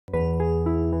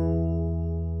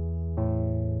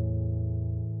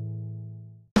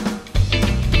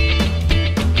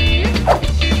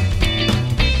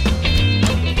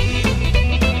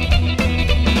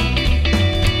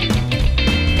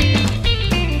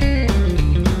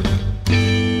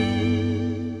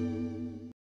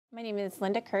is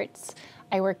Linda Kurtz.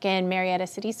 I work in Marietta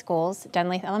City Schools,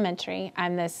 Dunleith Elementary.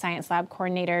 I'm the Science Lab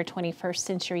Coordinator, 21st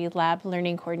Century Lab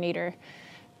Learning Coordinator.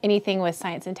 Anything with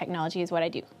science and technology is what I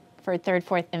do for 3rd,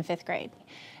 4th, and 5th grade.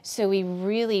 So we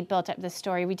really built up the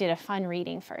story. We did a fun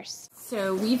reading first.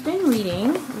 So we've been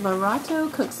reading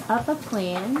Lerato Cooks Up a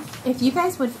Plan. If you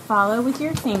guys would follow with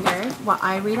your finger while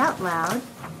I read out loud.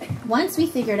 Once we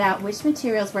figured out which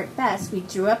materials worked best, we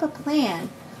drew up a plan.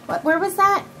 Where was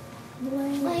that?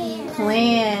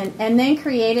 Plan. And then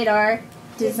created our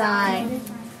design.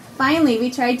 Finally, we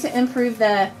tried to improve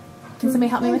the, can somebody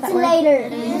help me with that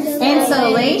word?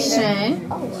 Insulation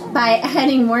by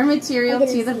adding more material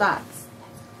to the box.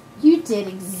 You did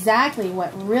exactly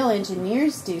what real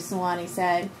engineers do, Sawani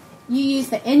said. You used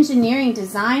the engineering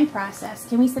design process.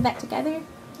 Can we say that together?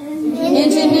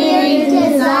 Engineering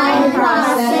design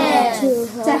process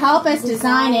to help us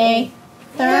design a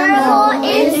thermal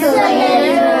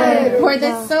insulator for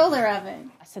the solar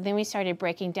oven. So then we started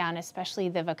breaking down, especially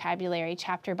the vocabulary,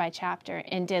 chapter by chapter,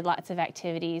 and did lots of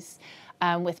activities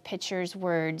with pictures,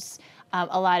 words,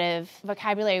 a lot of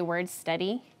vocabulary word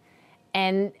study.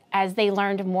 And as they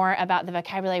learned more about the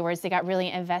vocabulary words, they got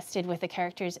really invested with the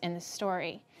characters in the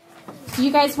story. Do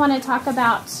you guys want to talk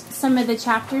about some of the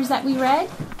chapters that we read?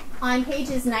 On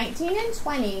pages 19 and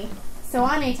 20,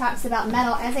 Sawani talks about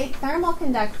metal as a thermal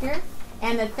conductor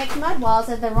and the thick mud walls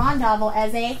of the rondovel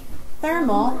as a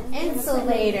thermal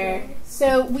insulator.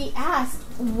 So we asked,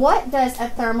 what does a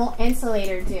thermal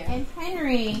insulator do? And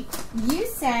Henry, you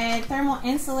said thermal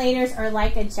insulators are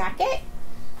like a jacket?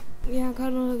 Yeah,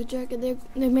 kind of like a jacket.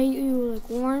 They make you like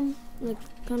warm, like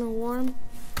kind of warm.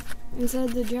 Inside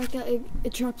the jacket,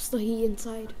 it traps the heat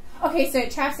inside. Okay, so it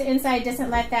traps it inside,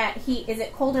 doesn't let that heat. Is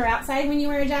it colder outside when you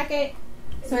wear a jacket?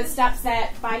 So it stops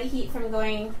that body heat from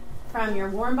going from your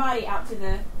warm body out to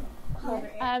the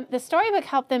colder air. The storybook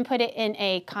helped them put it in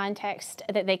a context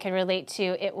that they could relate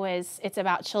to. It's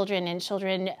about children and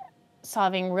children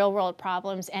solving real-world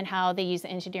problems and how they use the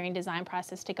engineering design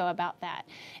process to go about that.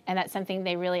 And that's something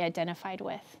they really identified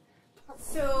with.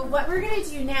 So what we're going to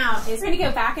do now is we're going to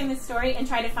go back in the story and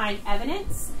try to find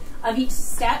evidence of each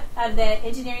step of the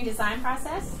engineering design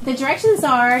process. The directions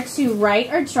are to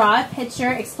write or draw a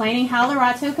picture explaining how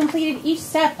Lerato completed each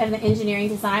step of the engineering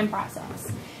design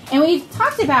process. And we've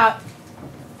talked about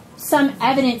some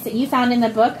evidence that you found in the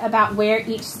book about where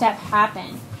each step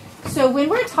happened. So when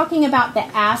we're talking about the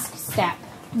ask step,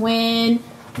 when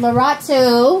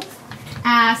Lerato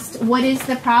asked, what is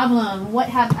the problem? What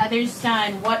have others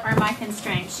done? What are my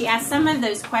constraints? She asked some of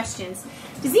those questions.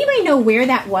 Does anybody know where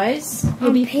that was?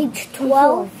 On page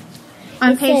 12.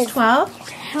 On page 12?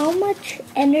 How much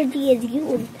energy is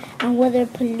used and whether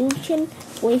pollution,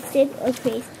 wasted, or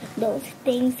waste. Those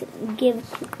things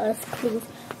give us clues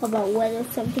about whether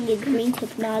something is green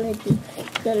technology,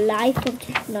 the life of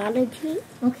technology.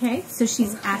 Okay, so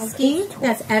she's asking,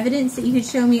 that's evidence that you could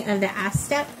show me of the ask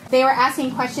step. They were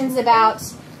asking questions about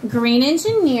green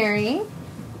engineering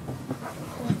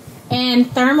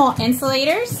and thermal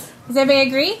insulators. Does everybody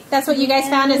agree? That's what you guys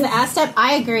found as the ask step?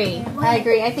 I agree. I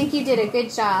agree. I think you did a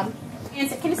good job. And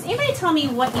so, can anybody tell me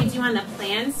what you do on the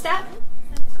plan step?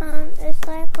 It's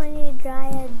like when you draw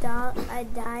a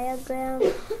diagram,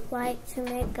 like to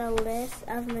make a list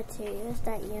of materials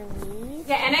that you need.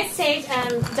 Yeah, and I saved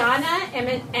Donna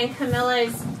and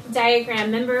Camilla's diagram.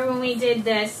 Remember when we did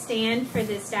the stand for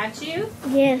the statue?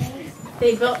 Yes.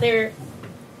 They built their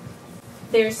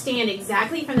stand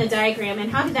exactly from the diagram,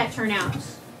 and how did that turn out?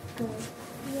 Good.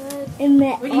 It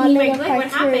met What do you mean by good? What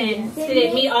happened? Did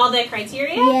it meet all the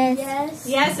criteria? Yes.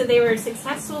 Yeah, so they were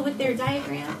successful with their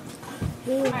diagram.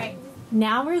 All right,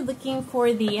 now we're looking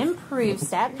for the improve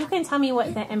step. Who can tell me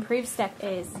what the improve step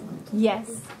is? Yes.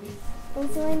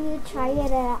 It's when you try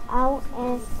it out,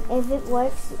 and if it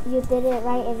works, you did it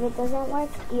right. If it doesn't work,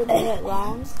 you did it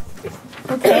wrong.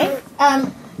 Okay.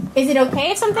 Is it okay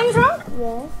if something's wrong?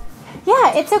 Yes.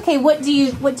 Yeah, it's okay. What do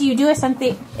you do if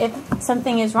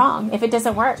something is wrong? If it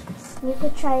doesn't work? You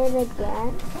could try it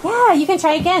again. Yeah, you can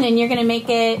try again, and you're gonna make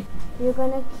it. You're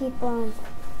gonna keep on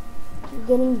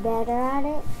getting better at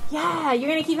it. Yeah, you're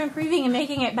going to keep improving and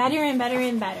making it better and better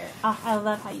and better. Oh, I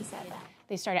love how you said that.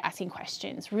 They started asking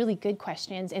questions, really good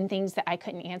questions, and things that I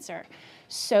couldn't answer.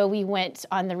 So we went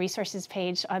on the resources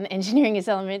page on the Engineering is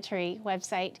Elementary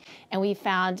website, and we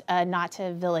found a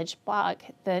Nata village blog.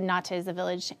 The Nata is a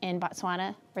village in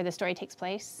Bostwana where the story takes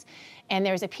place. And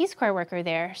there was a Peace Corps worker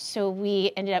there, so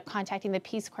we ended up contacting the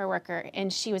Peace Corps worker,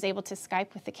 and she was able to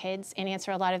Skype with the kids and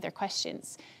answer a lot of their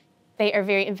questions. They are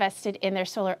very invested in their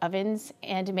solar ovens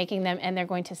and making them, and they're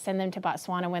going to send them to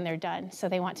Botswana when they're done. So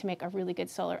they want to make a really good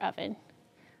solar oven.